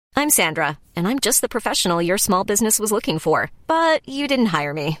I'm Sandra, and I'm just the professional your small business was looking for. But you didn't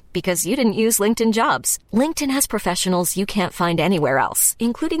hire me because you didn't use LinkedIn Jobs. LinkedIn has professionals you can't find anywhere else,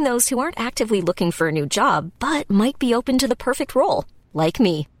 including those who aren't actively looking for a new job, but might be open to the perfect role, like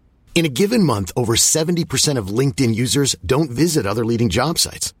me. In a given month, over 70% of LinkedIn users don't visit other leading job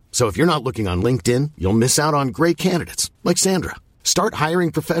sites. So if you're not looking on LinkedIn, you'll miss out on great candidates like Sandra. Start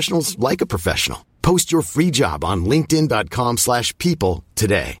hiring professionals like a professional. Post your free job on linkedin.com/people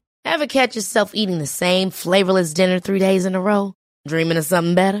today. Ever catch yourself eating the same flavorless dinner 3 days in a row? Dreaming of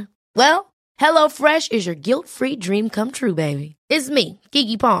something better? Well, HelloFresh is your guilt-free dream come true, baby. It's me,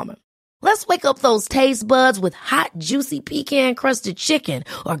 Keke Palmer. Let's wake up those taste buds with hot, juicy pecan-crusted chicken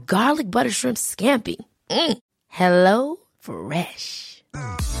or garlic butter shrimp scampi. Hello Fresh.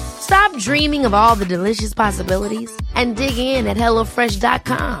 Stop dreaming of all the delicious possibilities and dig in at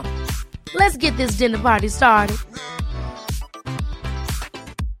HelloFresh.com. Let's get this dinner party started.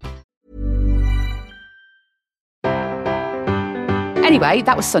 Anyway,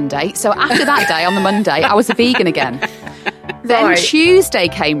 that was Sunday. So after that day, on the Monday, I was a vegan again. Then Right. Tuesday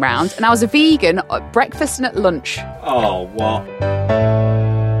came round and I was a vegan at breakfast and at lunch. Oh, what?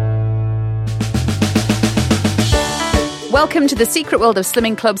 Welcome to the secret world of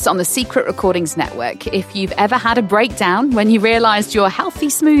slimming clubs on the Secret Recordings Network. If you've ever had a breakdown when you realised your healthy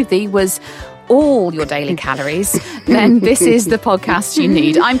smoothie was all your daily calories, then this is the podcast you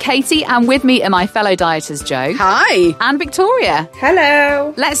need. I'm Katie, and with me are my fellow dieters Joe. Hi. And Victoria.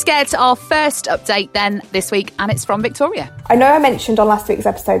 Hello. Let's get our first update then this week, and it's from Victoria. I know I mentioned on last week's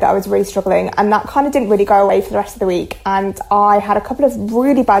episode that I was really struggling, and that kind of didn't really go away for the rest of the week. And I had a couple of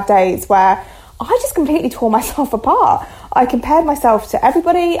really bad days where I just completely tore myself apart. I compared myself to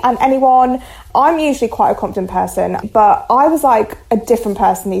everybody and anyone. I'm usually quite a confident person, but I was like a different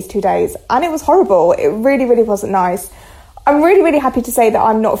person these 2 days, and it was horrible. It really, really wasn't nice. I'm really, really happy to say that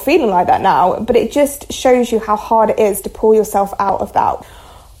I'm not feeling like that now, but it just shows you how hard it is to pull yourself out of that.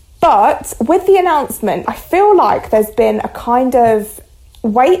 But with the announcement, I feel like there's been a kind of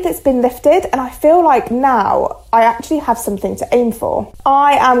weight that's been lifted, and I feel like now I actually have something to aim for.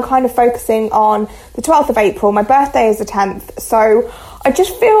 I am kind of focusing on the 12th of April. My birthday is the 10th, so I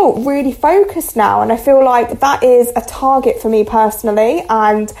just feel really focused now, and I feel like that is a target for me personally,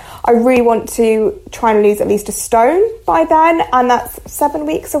 and I really want to try and lose at least a stone by then, and that's 7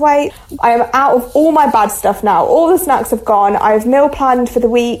 weeks away. I am out of all my bad stuff now. All the snacks have gone. I have meal planned for the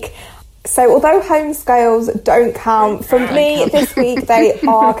week. So although home scales don't count, for me this week they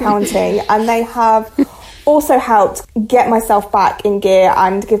are counting, and they have also helped get myself back in gear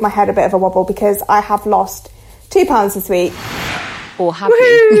and give my head a bit of a wobble, because I have lost 2 pounds this week. Or have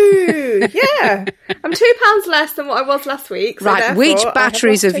you? Yeah. I'm £2 less than what I was last week. So Right, which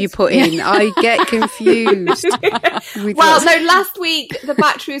batteries have you put in? I get confused. Well, no, last week the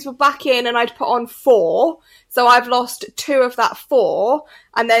batteries were back in and I'd put on 4. So I've lost 2 of that 4.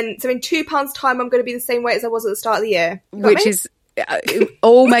 And then, so in £2 time, I'm going to be the same weight as I was at the start of the year. Which is, it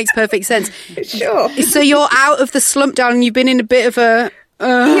all makes perfect sense. Sure. So you're out of the slump down and you've been in a bit of a...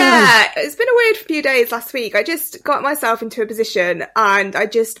 Yeah, it's been a weird few days last week. I just got myself into a position and I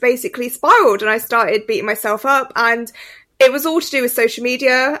just basically spiraled and I started beating myself up, and it was all to do with social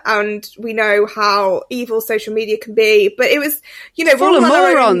media, and we know how evil social media can be, but it was, you know, full of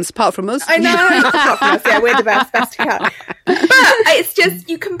morons, apart from us. I know, apart from us, yeah, we're the best we can. But it's just,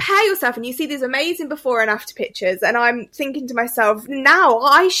 you compare yourself and you see these amazing before and after pictures, and I'm thinking to myself, now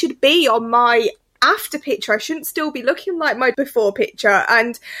I should be on my after picture. I shouldn't still be looking like my before picture,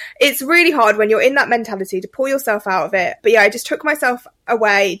 and it's really hard when you're in that mentality to pull yourself out of it. But yeah, I just took myself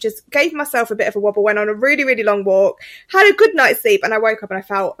away, just gave myself a bit of a wobble, went on a really, really long walk, had a good night's sleep, and I woke up and I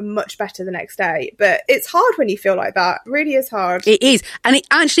felt much better the next day. But it's hard when you feel like that. It really is hard. It is. And it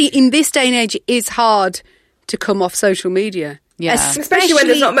actually, in this day and age, it is hard to come off social media. Yeah. Especially when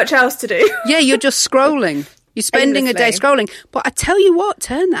there's not much else to do. Yeah, you're just scrolling. You're spending a day scrolling. But I tell you what,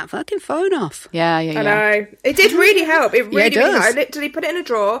 turn that fucking phone off. Yeah. I know. It did really help. It really, it does. really helped. I literally put it in a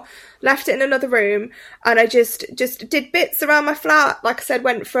drawer, left it in another room, and I just did bits around my flat. Like I said,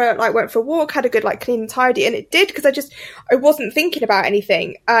 went for a walk, had a good clean and tidy, and it did, because I wasn't thinking about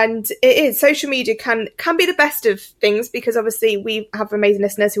anything. And it is, social media can be the best of things, because obviously we have amazing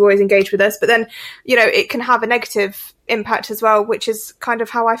listeners who always engage with us, but then, you know, it can have a negative impact as well, which is kind of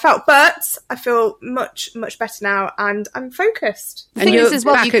how I felt. But I feel much, much better now, and I'm focused. And you're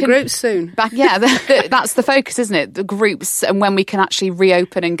back at groups soon. That's the focus, isn't it? The groups, and when we can actually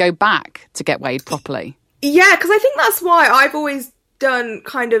reopen and go back to get weighed properly. Yeah, because I think that's why I've always done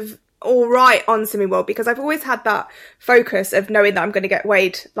kind of all right on Slimming World, because I've always had that focus of knowing that I'm going to get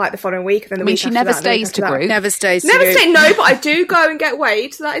weighed like the following week, and then the week she after never that, stays to group. Never stays to Never group. stay, no, but I do go and get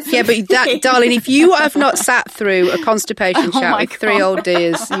weighed. So that is Yeah, but that, darling, if you have not sat through a constipation chat my with three old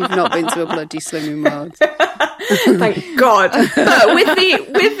dears, you've not been to a bloody Slimming World. Thank God. But with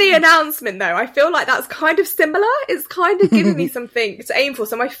the announcement though, I feel like that's kind of similar. It's kind of giving me something to aim for.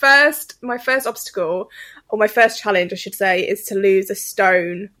 So my first obstacle, or my first challenge, I should say, is to lose a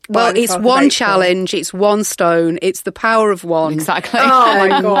stone. Well, it's one challenge, it's one stone, it's the power of one. Exactly. Oh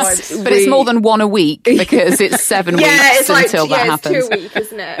my God. But it's more than one a week, because it's 7 weeks it's until that happens. It's 2 weeks,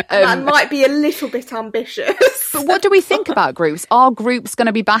 isn't it? And that might be a little bit ambitious. But what do we think about groups? Are groups going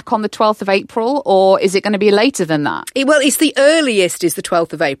to be back on the 12th of April, or is it going to be later than that? It's the earliest is the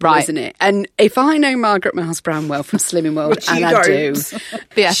 12th of April, Right. isn't it? And if I know Margaret Miles-Brown from Slimming World, Which and you I don't. do,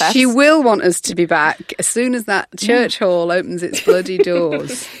 BFFs. she will want us to be back as soon as that church hall opens its bloody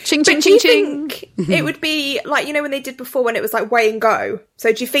doors. Ching, But ching, do you ching, ching. think it would be like, you know, when they did before, when it was like weigh and go?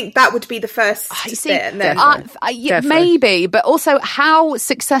 So do you think that would be the first You see, bit? And then yeah, maybe, but also how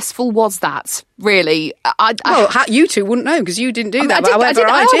successful was that, really? You two wouldn't know because you didn't do that, but I however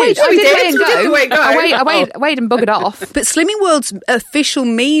I did. did. I We did did. weigh and We did the go. weigh and go. I weighed and buggered off. But Slimming World's official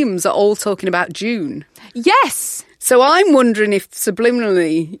memes are all talking about June. Yes. So I'm wondering if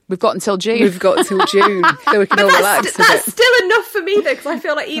subliminally We've got until June. we've got till June, so we can all relax a that's bit. still enough for me though, because I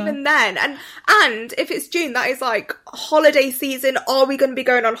feel like even then, and if it's June, that is like holiday season. Are we going to be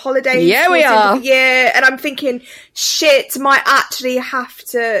going on holidays? Yeah, we towards the end are. of the year, and I'm thinking, shit, might actually have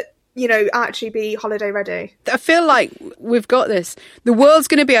to, actually be holiday ready. I feel like we've got this. The world's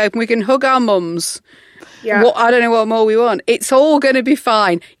going to be open. We can hug our mums. Yeah. I don't know what more we want. It's all going to be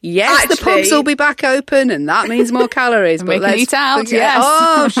fine. Yes, the Actually- pubs will be back open, and that means more calories. And but we can let's eat out, forget- yes.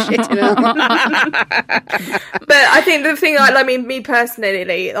 Oh, shit. But I think the thing, I mean, me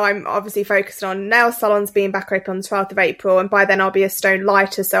personally, I'm obviously focused on nail salons being back open on the 12th of April, and by then I'll be a stone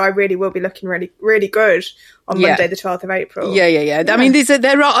lighter, so I really will be looking really, really good on Yeah. Monday, the 12th of April. Yeah. I mean,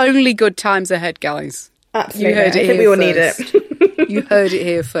 there are only good times ahead, guys. Absolutely. You heard it I think here we all first. need it. You heard it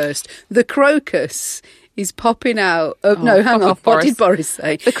here first. The crocus is popping out. No, hang fuck on. off, What Boris. did Boris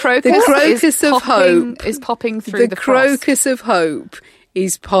say? The crocus of hope is popping through the frost. crocus of hope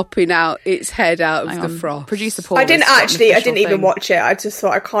is popping out its head out of Hang the on. Frost. Producer Paul. I didn't has got an official even thing. watch it. I just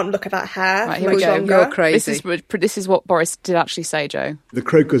thought I can't look at that hair Right, for here we much go. longer. You're crazy. This is what Boris did actually say, Joe. The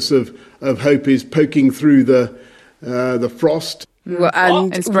crocus of hope is poking through the frost. Well,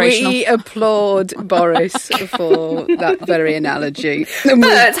 and Inspirational. we applaud Boris for that very analogy.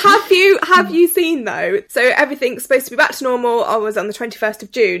 But have you seen though? So everything's supposed to be back to normal. I was on the 21st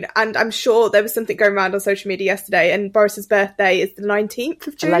of June, and I'm sure there was something going around on social media yesterday. And Boris's birthday is the 19th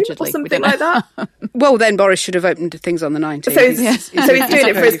of June, Allegedly. or We something don't like know. that. Well, then Boris should have opened things on the 19th. So he's doing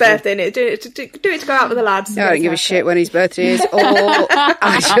it for his birthday, and do it to go out with the lads. I don't give a shit when his birthday is, or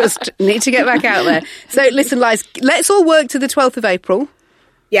I just need to get back out there. So listen, guys, let's all work to the 12th of April.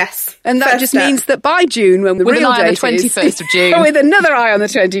 Yes, And that first just step. means that by June, when the With an real eye on the date is, 21st of June. with another eye on the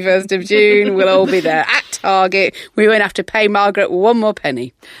 21st of June, we'll all be there at Target. We won't have to pay Margaret one more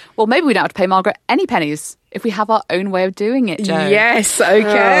penny. Well, maybe we don't have to pay Margaret any pennies if we have our own way of doing it, Joe. Yes,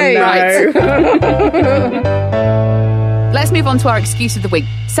 okay. Oh, no. Let's move on to our excuse of the week.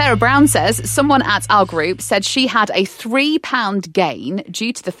 Sarah Brown says someone at our group said she had a £3 gain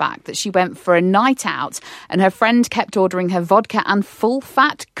due to the fact that she went for a night out and her friend kept ordering her vodka and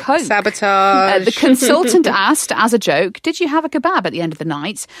full-fat Coke. Sabotage. The consultant asked, as a joke, did you have a kebab at the end of the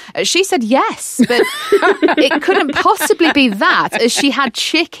night? She said yes, but it couldn't possibly be that, as she had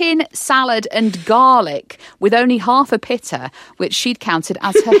chicken, salad and garlic with only half a pitta, which she'd counted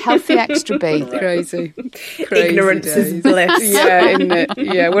as her healthy extra B. Crazy. Ignorance days. is bliss. Yeah, isn't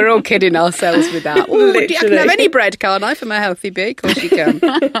it? Yeah, we're all kidding ourselves with that. Ooh, I can have any bread, can't I, for my healthy bee? Of course you can.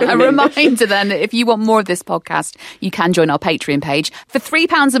 A reminder then that if you want more of this podcast, you can join our Patreon page. For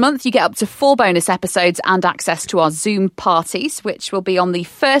 £3 a month, you get up to 4 bonus episodes and access to our Zoom parties, which will be on the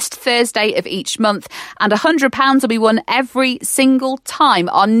first Thursday of each month. And £100 will be won every single time.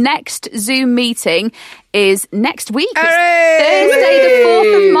 Our next Zoom meeting is next week. It's Thursday the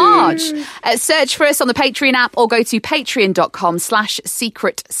 4th of March. Search for us on the Patreon app or go to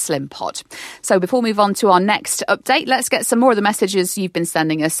patreon.com/secretslimpod. So before we move on to our next update, let's get some more of the messages you've been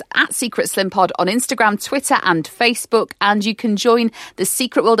sending us at Secret Slimpod on Instagram, Twitter and Facebook. And you can join the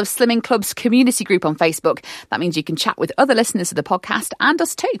Secret World of Slimming Club's community group on Facebook. That means you can chat with other listeners of the podcast and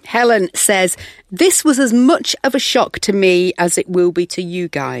us too. Helen says, this was as much of a shock to me as it will be to you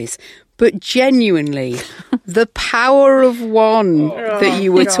guys. but genuinely, the power of one that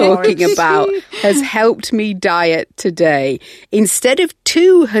you were talking about has helped me diet today. Instead of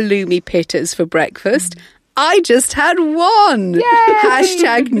 2 halloumi pittas for breakfast, I just had 1. Yay!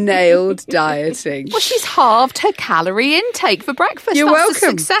 Hashtag nailed dieting. Well, she's halved her calorie intake for breakfast. You're That's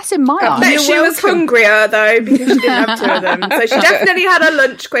welcome. a success in my eyes. I bet she was hungrier, though, because she didn't have 2 of them. So she definitely had her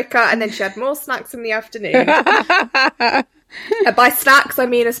lunch quicker, and then she had more snacks in the afternoon. By snacks, I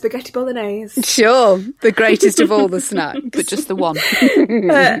mean a spaghetti bolognese. Sure, the greatest of all the snacks. But just the one.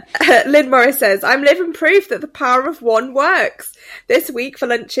 Lynn Morris says, I'm living proof that the power of one works. This week for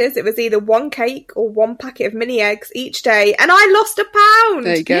lunches, it was either 1 cake or 1 packet of mini eggs each day, and I lost a pound.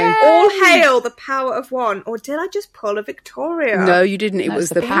 There you go. Yay! All hail the power of one. Or did I just pull a Victoria? No, you didn't. It was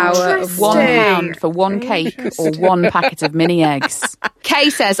the power of £1 for 1 cake or 1 packet of mini eggs. Kay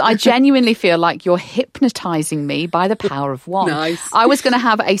says, I genuinely feel like you're hypnotising me by the power of one. Nice. I was going to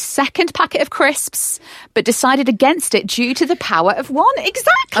have a second packet of crisps, but decided against it due to the power of one.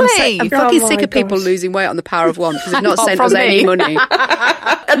 Exactly. I'm fucking sick of people losing weight on the power of one because they've not Not sent from us any me. money.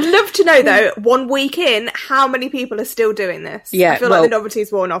 I'd love to know, though, 1 week in, how many people are still doing this? Yeah, I feel well, like the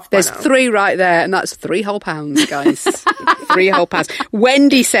novelty's worn off by There's now. 3 right there, and that's 3 whole pounds, guys. 3 whole pounds.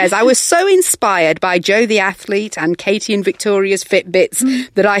 Wendy says, I was so inspired by Joe the athlete and Katie and Victoria's Fitbits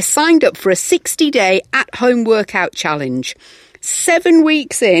that I signed up for a 60-day at-home workout challenge. 7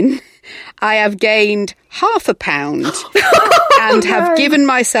 weeks in, I have gained half a pound and have given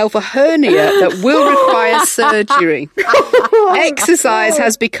myself a hernia that will require surgery. Exercise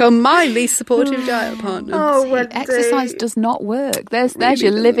has become my least supportive diet partner. Oh, Wendy. Exercise does not work. There's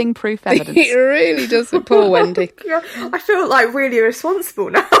your living proof evidence. It really doesn't. Poor Wendy. I feel like really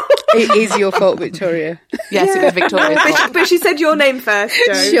irresponsible now. It is your fault, Victoria. Yes, it was Victoria's fault. But she said your name first,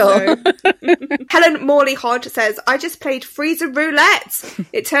 Joe. Sure. So. Helen Morley Hodge says, I just played freezer roulette.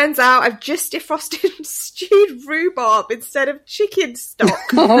 It turns out I've just defrosted stewed rhubarb instead of chicken stock.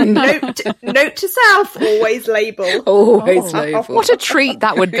 Oh, no. Note to self, always label. Always label. What a treat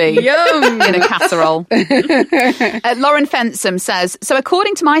that would be. Yum. In a casserole. Lauren Fensom says, so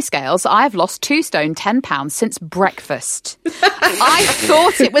according to my scales, I have lost 2 stone 10 pounds since breakfast. I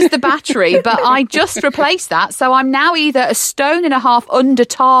thought it was the battery, but I just replaced that, so I'm now either a stone and a half under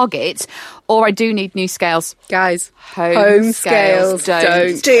target, or I do need new scales. Guys, Home scales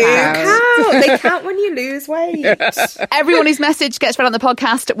don't count. They count when you lose weight. Everyone whose message gets read on the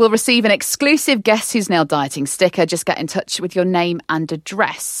podcast will receive an exclusive Guess Who's Nailed Dieting sticker. Just get in touch with your name and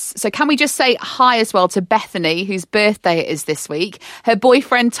address. So can we just say hi as well to Bethany, whose birthday it is this week. Her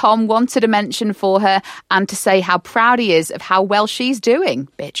boyfriend Tom wanted a mention for her and to say how proud he is of how well she's doing,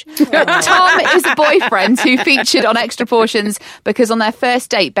 bitch. Tom is a boyfriend who featured on Extra Portions because on their first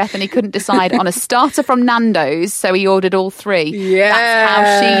date, Bethany couldn't decide on a starter from Nando's, so he ordered all 3. Yeah. That's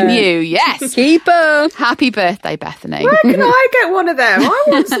how she knew. Yes. Keeper. Happy birthday, Bethany. Where can I get one of them? I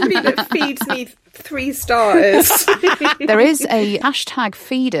want somebody that feeds me 3 starters. There is a hashtag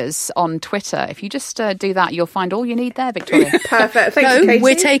feeders on Twitter. If you just do that, you'll find all you need there, Victoria. Perfect. Thank you, Katie.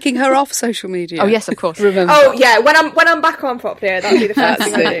 We're taking her off social media. Oh, yes, of course. Remember. Oh, yeah. When I'm back on properly, that'll be the first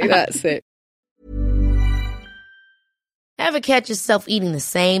thing I do. That's it. Ever catch yourself eating the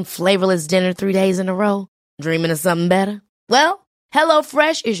same flavorless dinner 3 days in a row? Dreaming of something better? Well,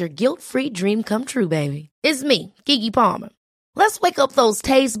 HelloFresh is your guilt-free dream come true, baby. It's me, Keke Palmer. Let's wake up those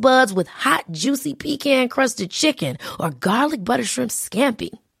taste buds with hot, juicy pecan-crusted chicken or garlic butter shrimp scampi.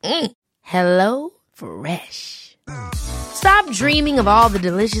 Hello Fresh. Stop dreaming of all the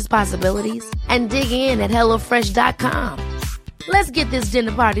delicious possibilities and dig in at HelloFresh.com. Let's get this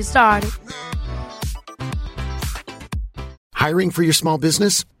dinner party started. Hiring for your small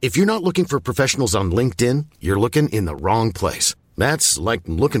business? If you're not looking for professionals on LinkedIn, you're looking in the wrong place. That's like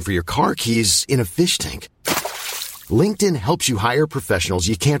looking for your car keys in a fish tank. LinkedIn helps you hire professionals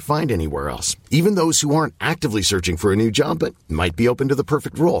you can't find anywhere else, even those who aren't actively searching for a new job but might be open to the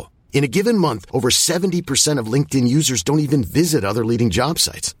perfect role. In a given month, over 70% of LinkedIn users don't even visit other leading job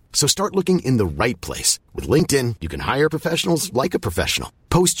sites. So start looking in the right place. With LinkedIn, you can hire professionals like a professional.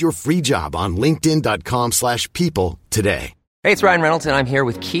 Post your free job on linkedin.com/people today. Hey, it's Ryan Reynolds, and I'm here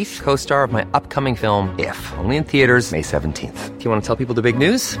with Keith, co-star of my upcoming film, If, only in theaters May 17th. Do you want to tell people the big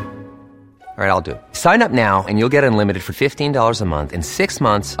news? All right, I'll do it. Sign up now and you'll get unlimited for $15 a month and 6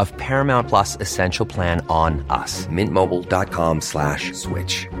 months of Paramount Plus Essential Plan on us.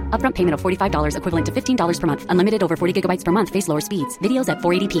 MintMobile.com/switch. Upfront payment of $45 equivalent to $15 per month. Unlimited over 40 gigabytes per month. Face lower speeds. Videos at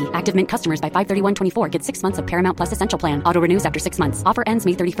 480p. Active Mint customers by 531.24 get 6 months of Paramount Plus Essential Plan. Auto renews after 6 months. Offer ends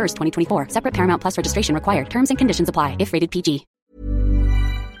May 31st, 2024. Separate Paramount Plus registration required. Terms and conditions apply if rated PG.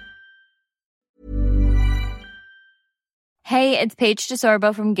 Hey, it's Paige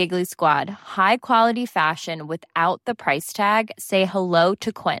DeSorbo from Giggly Squad. High quality fashion without the price tag. Say hello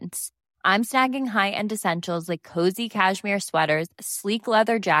to Quince. I'm snagging high-end essentials like cozy cashmere sweaters, sleek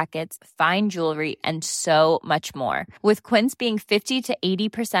leather jackets, fine jewelry, and so much more. With Quince being 50 to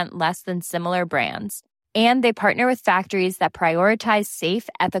 80% less than similar brands. And they partner with factories that prioritize safe,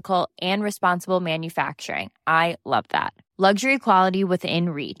 ethical, and responsible manufacturing. I love that. Luxury quality within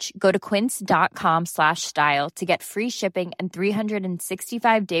reach. Go to quince.com/style to get free shipping and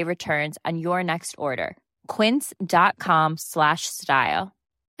 365-day returns on your next order. Quince.com/style.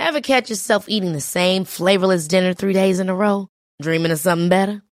 Ever catch yourself eating the same flavorless dinner 3 days in a row? Dreaming of something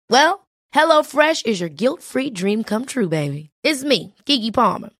better? Well, HelloFresh is your guilt-free dream come true, baby. It's me, Keke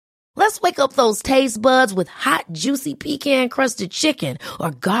Palmer. Let's wake up those taste buds with hot, juicy pecan-crusted chicken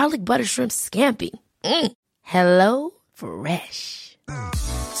or garlic butter shrimp scampi. Hello Fresh.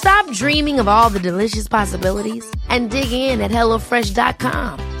 Stop dreaming of all the delicious possibilities and dig in at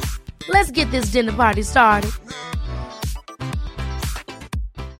HelloFresh.com. Let's get this dinner party started.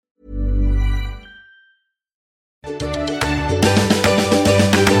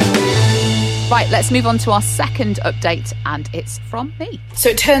 Right, let's move on to our second update, and it's from me. So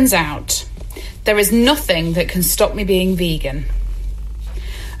it turns out there is nothing that can stop me being vegan.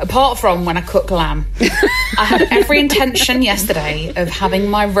 Apart from when I cook lamb. I had every intention yesterday of having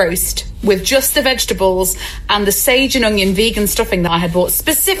my roast with just the vegetables and the sage and onion vegan stuffing that I had bought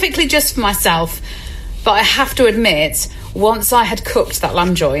specifically just for myself. But I have to admit, once I had cooked that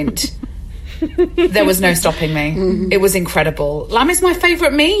lamb joint, there was no stopping me. It was incredible. Lamb is my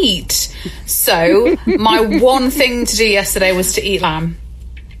favourite meat. So my one thing to do yesterday was to eat lamb.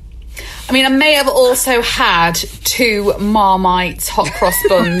 I mean, I may have also had 2 Marmite hot cross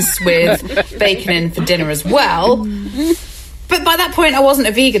buns with bacon in for dinner as well. But by that point, I wasn't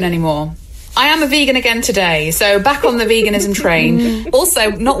a vegan anymore. I am a vegan again today, so back on the veganism train.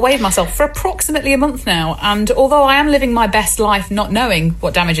 Also, not weighed myself for approximately a month now, and although I am living my best life not knowing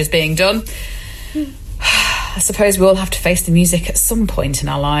what damage is being done, I suppose we all have to face the music at some point in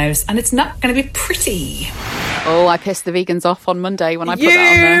our lives, and it's not going to be pretty. Oh, I pissed the vegans off on Monday when I put that on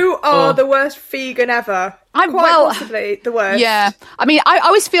there. You are the worst vegan ever. Possibly the worst. Yeah. I mean, I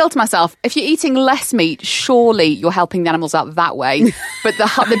always feel to myself, if you're eating less meat, surely you're helping the animals out that way. But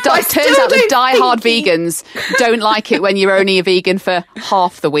turns out the die-hard vegans don't like it when you're only a vegan for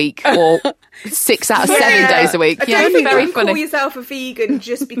half the week or 6 out of 7 days a week. I don't think you can call yourself a vegan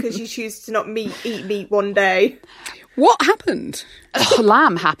just because you choose to not eat meat one day. What happened?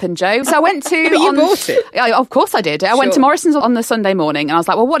 Lamb happened, Joe. So I went to... But you bought it? Of course I did. I went to Morrison's on the Sunday morning and I was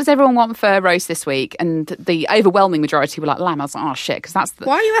like, well, what does everyone want for roast this week? And the overwhelming majority were like lamb. I was like, oh, shit, because that's the,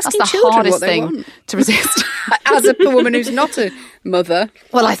 why are you asking that's the children hardest what they thing want? To resist. As a woman who's not a mother,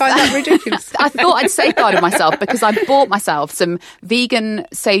 well, I find that ridiculous. I thought I'd safeguarded myself because I bought myself some vegan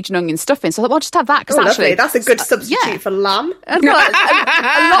sage and onion stuffing. So I thought, well, I'll just have that. Lovely. That's a good substitute for lamb. A lot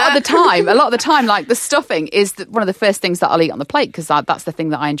of the time, like the stuffing is one of the first things that I'll eat on the plate because that's the thing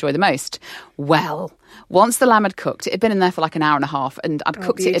that I enjoy the most. Well, once the lamb had cooked, it had been in there for like an hour and a half and I'd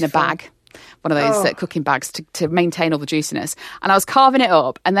cooked it in a bag. One of those cooking bags to maintain all the juiciness. And I was carving it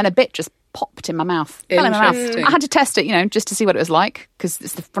up and then a bit just popped in my mouth. Fell in my mouth. I had to test it, just to see what it was like because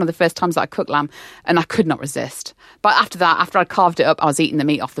it's one of the first times that I cooked lamb and I could not resist. But after that, after I'd carved it up, I was eating the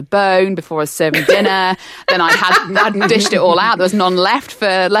meat off the bone before I was serving dinner. Then I'd dished it all out. There was none left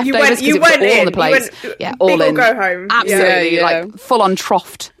for leftovers because it was all on the plate. All in. Go home. Absolutely, like full on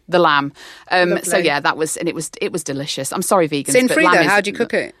troughed the lamb. So yeah, that was, and it was delicious. I'm sorry, vegans. Sin-free though. How do you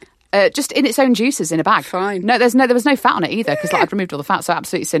cook it? Just in its own juices in a bag. Fine. No, there was no fat on it either because I'd removed all the fat, so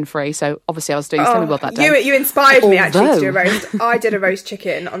absolutely sin-free. So obviously I was doing semi well that day. You inspired me actually to do a roast. I did a roast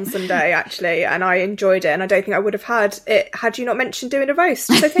chicken on Sunday actually, and I enjoyed it. And I don't think I would have had it had you not mentioned doing a roast.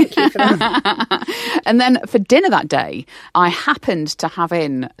 So thank you for that. And then for dinner that day, I happened to have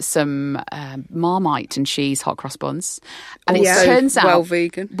in some Marmite and cheese hot cross buns, and it turns out well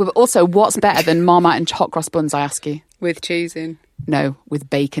vegan. But also, what's better than Marmite and hot cross buns? I ask you. With cheese in. No, with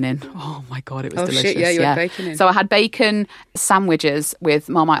bacon in. Oh my God, it was delicious. Shit, yeah, you had bacon in. So I had bacon sandwiches with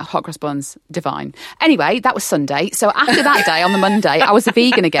Marmite hot cross buns. Divine. Anyway, that was Sunday. So after that day, on the Monday, I was a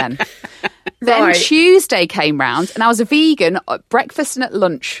vegan again. Then Tuesday came round and I was a vegan at breakfast and at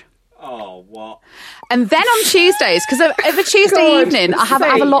lunch. Oh, what? And then on Tuesdays, because every Tuesday evening, I have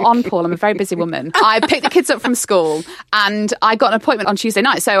a lot on, Paul. I'm a very busy woman. I pick the kids up from school and I got an appointment on Tuesday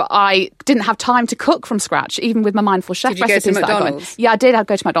night. So I didn't have time to cook from scratch, even with my Mindful Chef recipes that I got. Yeah, I did. I'd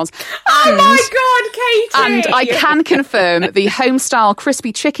go to McDonald's. Oh my God, Katie! And I can confirm the home-style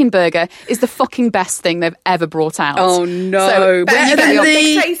crispy chicken burger is the fucking best thing they've ever brought out. Oh, no. So, better than the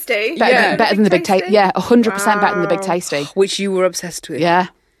Big Tasty? Better than the Big Tasty. Yeah, 100% better than the Big Tasty. Which you were obsessed with. Yeah.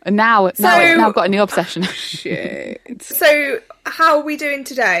 And now I've got a new obsession. Shit. So, how are we doing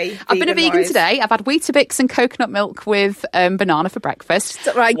today? I've been a vegan today. I've had Weetabix and coconut milk with banana for breakfast.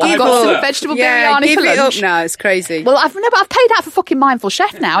 Right, I've got some vegetable biryani for lunch. Give it up now. It's crazy. Well, I've paid out for fucking Mindful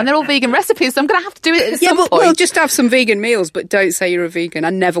Chef now, and they're all vegan recipes, so I'm going to have to do it at some point. Well, just have some vegan meals, but don't say you're a vegan. I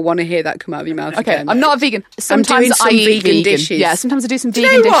never want to hear that come out of your mouth again. I'm not a vegan. Sometimes I eat vegan dishes. Yeah, sometimes I do some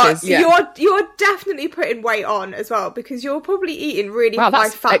vegan dishes. Yeah. You're definitely putting weight on as well, because you're probably eating really high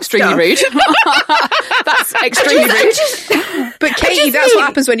fat extremely stuff. Rude. That's extremely rude. But Katie, that's what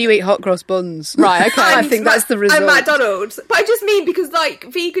happens when you eat hot cross buns. Right, okay. I think that's the result. And McDonald's. But I just mean because, like,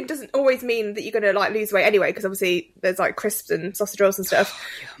 vegan doesn't always mean that you're going to, like, lose weight anyway, because obviously there's, like, crisps and sausage rolls and stuff.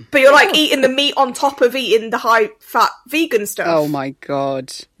 But you're, like, eating the meat on top of eating the high-fat vegan stuff. Oh, my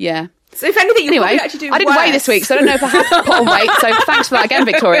God. Yeah. So if anything, you probably actually do I didn't weigh this week, so I don't know if I have put on weight, so thanks for that again,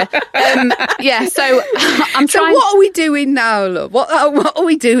 Victoria. So I'm trying... So what are we doing now, love? What are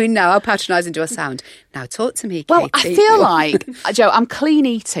we doing now? How patronising do I sound? Now talk to me, Katie. Well, I feel like, Joe, I'm clean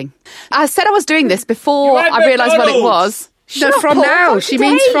eating. I said I was doing this before I realised what it was. No, from now. She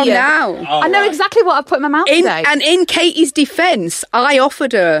means from now. I know exactly what I've put in my mouth today. And in Katie's defence, I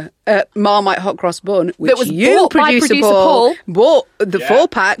offered her a Marmite hot cross bun, which that was you, bought by producer Paul, bought the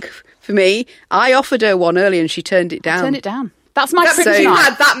 4-pack for me. I offered her one earlier and she turned it down. That's my because you've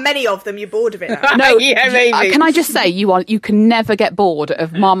had that many of them, you're bored of it now. No, yeah, maybe. Can I just say, you can never get bored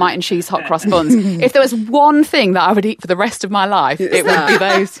of Marmite and cheese hot cross buns. If there was one thing that I would eat for the rest of my life, it would be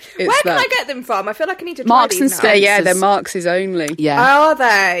those. Where can I get them from? I feel like I need to try Marks these and now. Spencer's. Yeah, they're Marks' only. Yeah. Are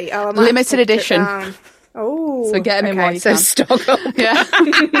they? Oh, I might limited have to edition. put it down. Oh, so get them in while you So can. stock up. Yeah.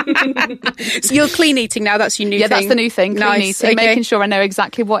 So you're clean eating now. That's your new thing. Yeah, that's the new thing. Clean Nice. eating, Okay. making sure I know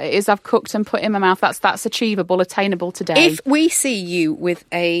exactly what it is I've cooked and put in my mouth. That's achievable, attainable today. If we see you with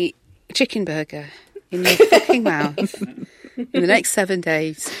a chicken burger in your fucking mouth in the next 7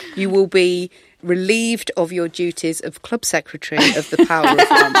 days, you will be relieved of your duties of club secretary of the Power of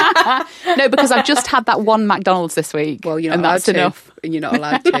One. No, because I've just had that one McDonald's this week. Well, you're not and allowed that's to. enough. And you're not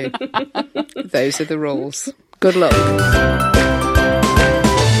allowed to. Those are the rules. Good luck.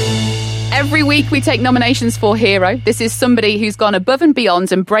 Every week we take nominations for Hero. This is somebody who's gone above and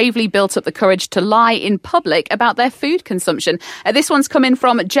beyond and bravely built up the courage to lie in public about their food consumption. This one's coming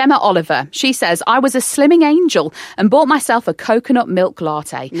from Gemma Oliver. She says, I was a slimming angel and bought myself a coconut milk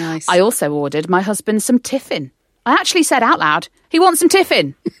latte. Nice. I also ordered my husband some tiffin. I actually said out loud, he wants some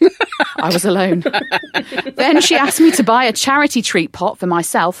tiffin. I was alone. Then she asked me to buy a charity treat pot for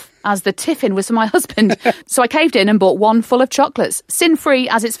myself, as the tiffin was for my husband. So I caved in and bought one full of chocolates. Sin-free,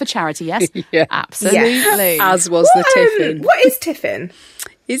 as it's for charity, yes? Yeah. Absolutely. Yes. As was the tiffin. What is tiffin?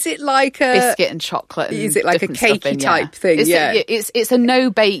 Is it like a... Biscuit and chocolate. And is it like a different cakey stuff in, type thing? It's a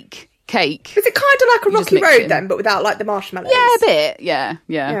no-bake cake. Is it kind of like a You just Rocky mix Road it. then, but without like the marshmallows? Yeah, a bit. Yeah.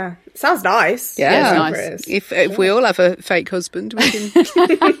 Yeah. Sounds nice. Yeah, it's nice. If we all have a fake husband, we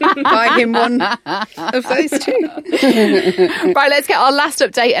can buy him one of those too. Right, let's get our last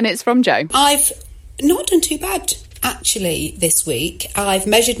update, and it's from Joe. I've not done too bad, actually, this week. I've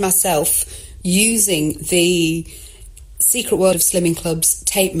measured myself using the Secret World of Slimming Club's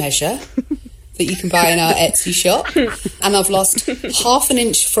tape measure that you can buy in our Etsy shop. And I've lost 1/2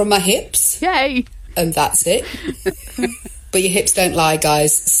 inch from my hips. Yay! And that's it. But your hips don't lie,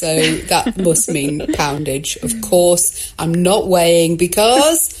 guys, so that must mean poundage. Of course, I'm not weighing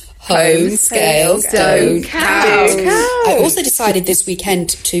because home scales don't count. I also decided this weekend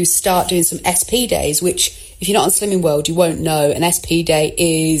to start doing some SP days, which, if you're not on Slimming World, you won't know. An SP day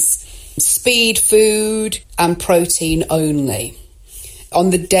is speed food and protein only. On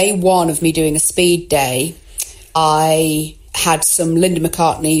the day one of me doing a speed day, I had some Linda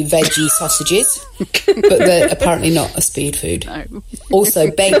McCartney veggie sausages, but they're apparently not a speed food. No. Also,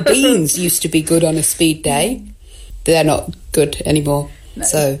 baked beans used to be good on a speed day. They're not good anymore. No.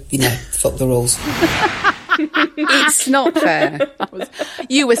 So, fuck the rules. It's not fair.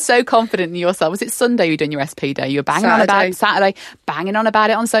 You were so confident in yourself. Was it Sunday you were doing your SP day? You were banging on about it Saturday, banging on about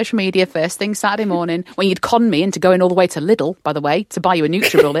it on social media first thing Saturday morning, when you'd con me into going all the way to Lidl, by the way, to buy you a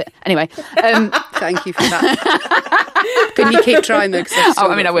NutriBullet. Anyway, Thank you for that. Can you keep trying though?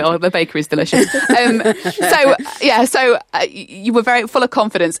 I will. The bakery's delicious. So you were very full of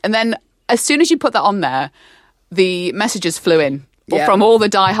confidence, and then as soon as you put that on there, the messages flew in. Yeah. From all the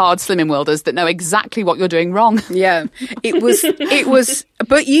die-hard slimming worlders that know exactly what you're doing wrong. Yeah, it was.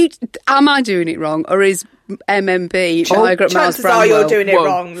 But am I doing it wrong, or is MMB Margaret Miles chances Bramwell are you're doing it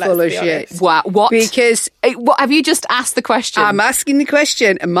wrong. Let's full of be shit? honest. Wow, what? Because what, have you just asked the question? I'm asking the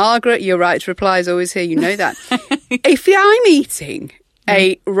question, and Margaret, your right to reply is always here. You know that. If I'm eating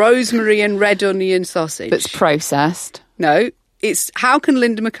a rosemary and red onion sausage that's processed, no. It's how can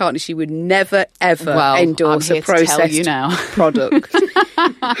Linda McCartney? She would never ever endorse a processed product.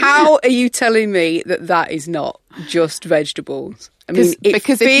 How are you telling me that is not just vegetables? I mean,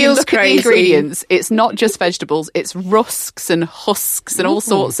 because if you look at the ingredients, it's not just vegetables; it's rusks and husks and all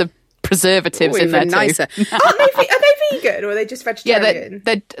sorts of preservatives in there nicer. too. Are they vegan or are they just vegetarian?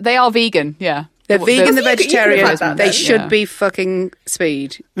 Yeah, they are vegan. Yeah. They're vegan, the vegetarian. They should Yeah. be fucking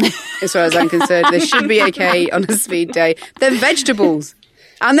speed, as far as I'm concerned. They should be okay on a speed day. They're vegetables.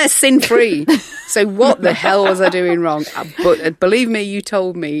 And they're sin-free. So what the hell was I doing wrong? But believe me, you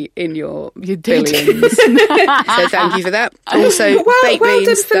told me in your billions. So thank you for that. Also, baked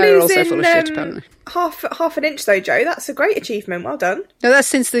beans, they're also full of shit, apparently. Half an inch though, Joe. That's a great achievement. Well done. No, that's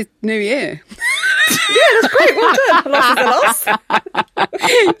since the new year. Yeah, that's great. Well done. A loss is a loss.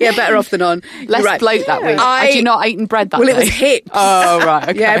 Yeah, better off than on. Less bloat that week. Had you not eaten bread that day? Well, it was hips. Oh, right.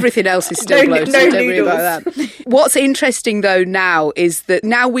 Okay. Yeah, everything else is still bloated. Don't worry about that. What's interesting, though, now is that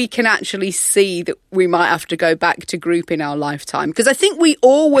now we can actually see that we might have to go back to group in our lifetime. Because I think we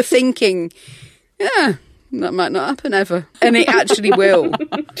all were thinking, yeah, that might not happen ever. And it actually will.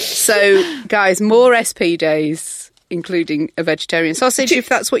 So, guys, more SP days, including a vegetarian sausage, if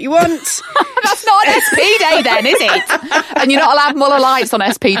that's what you want. That's not an SP day then, is it? And you're not allowed Muller Lights on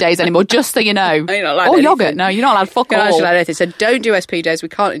SP days anymore, just so you know. You're not allowed or anything. yoghurt. No, you're not allowed fuck You're not all. allowed anything. So don't do SP days. We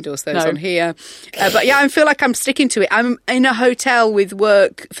can't endorse those on here. But yeah, I feel like I'm sticking to it. I'm in a hotel with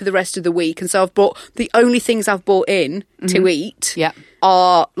work for the rest of the week. And so I've bought, the only things I've bought in to eat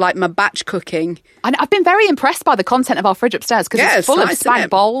are like my batch cooking. And I've been very impressed by the content of our fridge upstairs because it's full of spag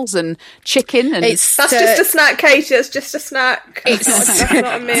bowls and chicken. And that's just a snack, Katie. It's just a snack. That's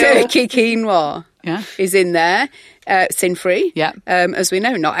not a meal. Turkey quinoa is in there. Sin-free. Yeah. As we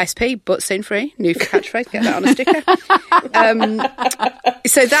know, not SP, but sin-free. New catchphrase. Get that on a sticker.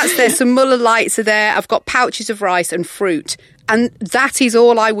 So that's there. Some Muller Lights are there. I've got pouches of rice and fruit. And that is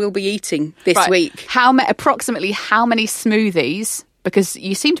all I will be eating this week. Approximately how many smoothies? Because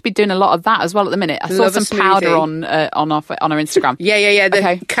you seem to be doing a lot of that as well at the minute. I saw some powder on our Instagram. Yeah.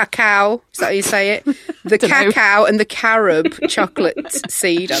 The cacao, is that how you say it? The cacao and the carob chocolate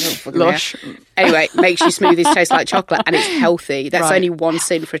seed. I don't fucking Lush. know. Anyway, makes your smoothies taste like chocolate and it's healthy. That's only 1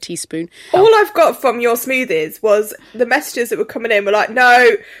 sin for a teaspoon. All I've got from your smoothies was the messages that were coming in were like, no,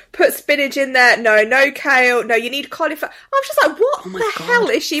 put spinach in there. No kale. No, you need cauliflower. I was just like, what the hell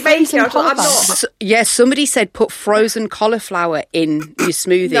is she making? I was like, I'm not. Yeah, somebody said put frozen cauliflower in your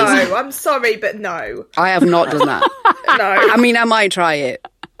smoothies. No, I'm sorry, but no. I have not done that. No. I mean, I might try it.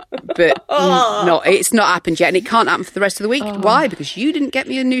 But no, it's not happened yet, and it can't happen for the rest of the week. Why? Because you didn't get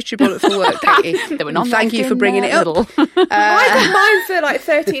me a NutriBullet for work, Katie. They were not. Thank you for bringing it up. I got mine for like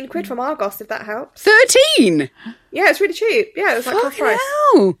 13 quid from Argos, if that helps. 13? Yeah, it's really cheap. Yeah, it was like half price.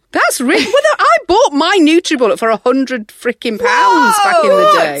 Hell, that's really. I bought my NutriBullet for £100 freaking pounds back in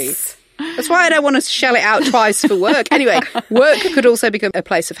the day. That's why I don't want to shell it out twice for work. Anyway, work could also become a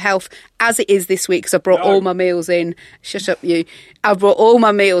place of health, as it is this week, because I brought all my meals in. Shut up, you. I brought all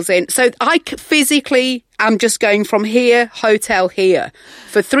my meals in. So I physically am just going from here, hotel, here,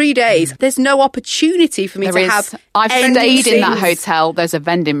 for 3 days. There's no opportunity for me to have I've anything. stayed in that hotel. There's a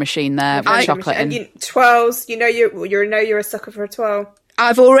vending machine there with chocolate in. And twirls, you're a sucker for a twirl.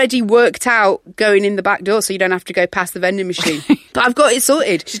 I've already worked out going in the back door so you don't have to go past the vending machine. But I've got it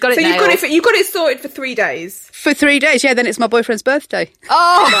sorted. She's got it So nailed. you've got it sorted for 3 days. For 3 days, yeah, then it's my boyfriend's birthday.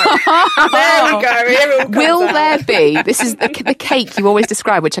 Oh! There we go. Here it all comes Will out. there be, this is the cake you always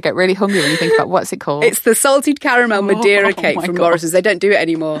describe, which I get really hungry when you think about, what's it called? It's the salted caramel Madeira cake my from God. Morrison's. They don't do it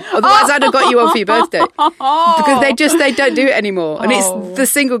anymore. Otherwise, I'd have got you one for your birthday. Because they don't do it anymore. And it's the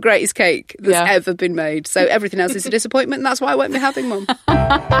single greatest cake that's ever been made. So everything else is a disappointment, and that's why I won't be having one.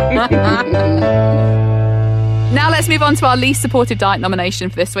 Now let's move on to our least supportive diet nomination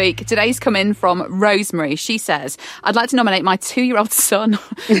for this week. Today's come in from Rosemary. She says, I'd like to nominate my 2-year-old son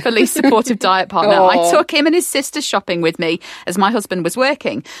for least supportive diet partner. Aww. I took him and his sister shopping with me as my husband was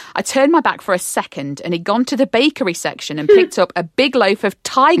working. I turned my back for a second and he'd gone to the bakery section and picked up a big loaf of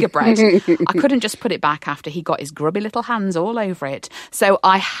tiger bread. I couldn't just put it back after he got his grubby little hands all over it. So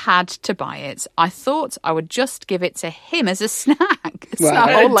I had to buy it. I thought I would just give it to him as a snack. It's Wow.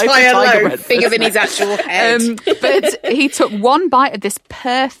 a whole loaf of tiger bread. Bigger than his actual head. But he took one bite of this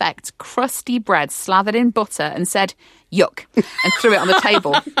perfect crusty bread slathered in butter and said, yuck, and threw it on the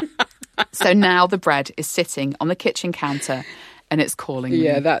table. So now the bread is sitting on the kitchen counter and it's calling me.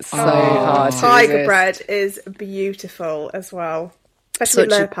 Yeah, that's so hard. Tiger bread is beautiful as well.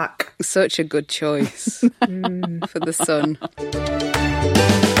 Especially Lurpak. Such a good choice for the son.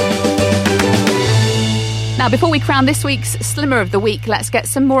 Now, before we crown this week's Slimmer of the Week, let's get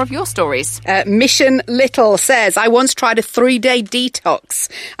some more of your stories. Mission Little says, I once tried a 3-day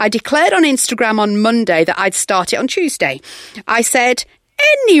detox. I declared on Instagram on Monday that I'd start it on Tuesday. I said,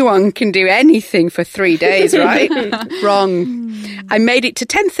 anyone can do anything for 3 days, right? Wrong. I made it to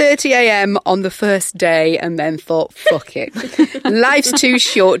 10:30 a.m. on the first day and then thought, fuck it. Life's too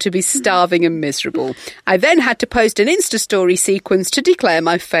short to be starving and miserable. I then had to post an Insta story sequence to declare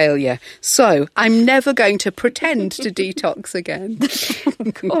my failure. So I'm never going to pretend to detox again.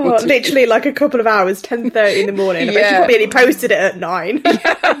 Literally like a couple of hours, 10:30 in the morning. I bet you probably only posted it at 9.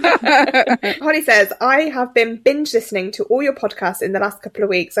 Holly says, I have been binge listening to all your podcasts in the last couple of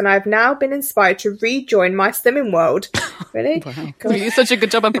weeks and I've now been inspired to rejoin my slimming world. Really? Wow. You do such a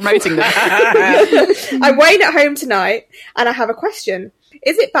good job of promoting this. I'm weighing at home tonight and I have a question.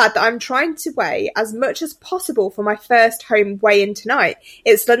 Is it bad that I'm trying to weigh as much as possible for my first home weigh-in tonight?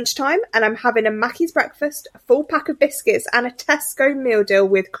 It's lunchtime and I'm having a Mackey's breakfast, a full pack of biscuits and a Tesco meal deal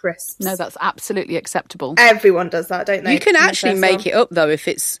with crisps. No, that's absolutely acceptable. Everyone does that, don't they? You can actually make it up though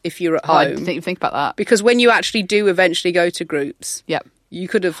if you're at home. I didn't think about that. Because when you actually do eventually go to groups, you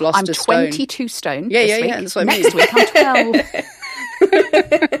could have lost a stone. I'm 22 stone. Yeah, this week. That's what I mean. Next week I'm 12.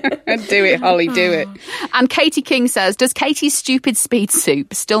 Do it, Holly, do it. And Katie King says, does Katie's stupid speed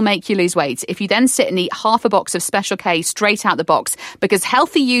soup still make you lose weight if you then sit and eat half a box of Special K straight out the box because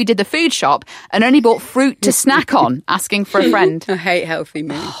Healthy You did the food shop and only bought fruit to snack on, asking for a friend? I hate Healthy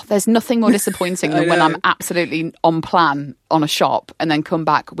Me. There's nothing more disappointing than when I'm absolutely on plan on a shop and then come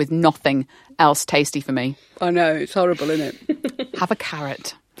back with nothing else tasty for me. I know, it's horrible, isn't it? Have a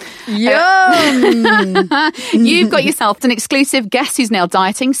carrot. Yum! You've got yourself an exclusive Guess Who's Now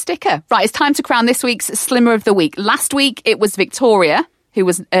Dieting sticker. Right, it's time to crown this week's Slimmer of the Week. Last week it was Victoria, who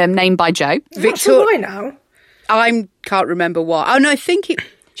was named by Joe. Why now? I can't remember why. Oh no, I think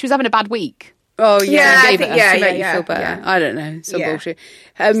she was having a bad week. Oh yeah, I to make you feel better. Yeah. I don't know, some bullshit.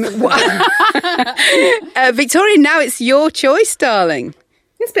 Victoria, now it's your choice, darling.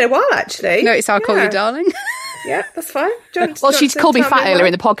 It's been a while, actually. No, it's I'll call you darling. Yeah, that's fine. Well, she's called me fat earlier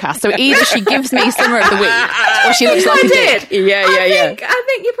in the podcast, so either she gives me Slimmer of the Week or she looks like a dick. Yeah. I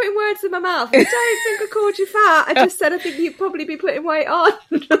think you're putting words in my mouth. I don't think I called you fat. I just said I think you'd probably be putting weight on.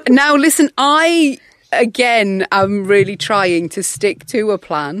 Now, listen, I, again, am really trying to stick to a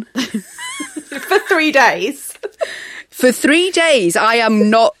plan. For 3 days. For 3 days, I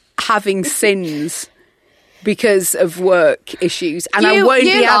am not having sins because of work issues, and I won't be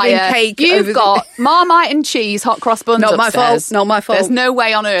having cake. You've got Marmite and cheese hot cross buns Not upstairs. Not my fault. There's no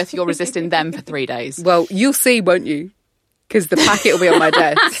way on earth you're resisting them for 3 days. Well, you'll see, won't you? Because the packet will be on my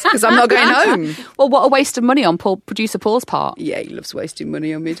desk. Because I'm not going home. Well, what a waste of money on producer Paul's part. Yeah, he loves wasting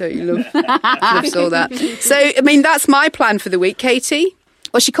money on me, don't you, love? Loves all that. So, I mean, that's my plan for the week, Katie.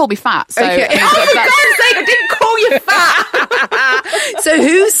 Well, she called me fat, so... Okay. For God's sake, I didn't call you fat! So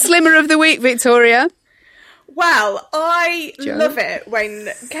who's Slimmer of the Week, Victoria? Well, I love it when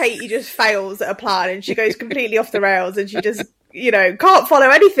Katie just fails at a plan and she goes completely off the rails and she just, can't follow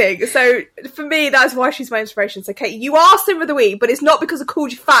anything. So for me, that's why she's my inspiration. So Katie, you are Slimmer of the Week, but it's not because I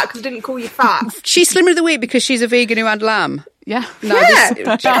called you fat, because I didn't call you fat. She's Slimmer of the Week because she's a vegan who had lamb. Yeah. No,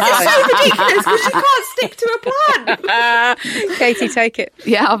 it's so ridiculous because she can't stick to a plan. Katie, take it.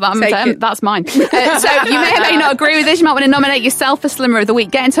 Yeah, that's mine. So you may or may not agree with this. You might want to nominate yourself for Slimmer of the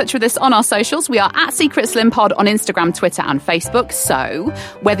Week. Get in touch with us on our socials. We are at Secret Slim Pod on Instagram, Twitter and Facebook. So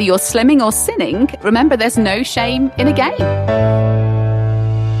whether you're slimming or sinning, remember there's no shame in a game.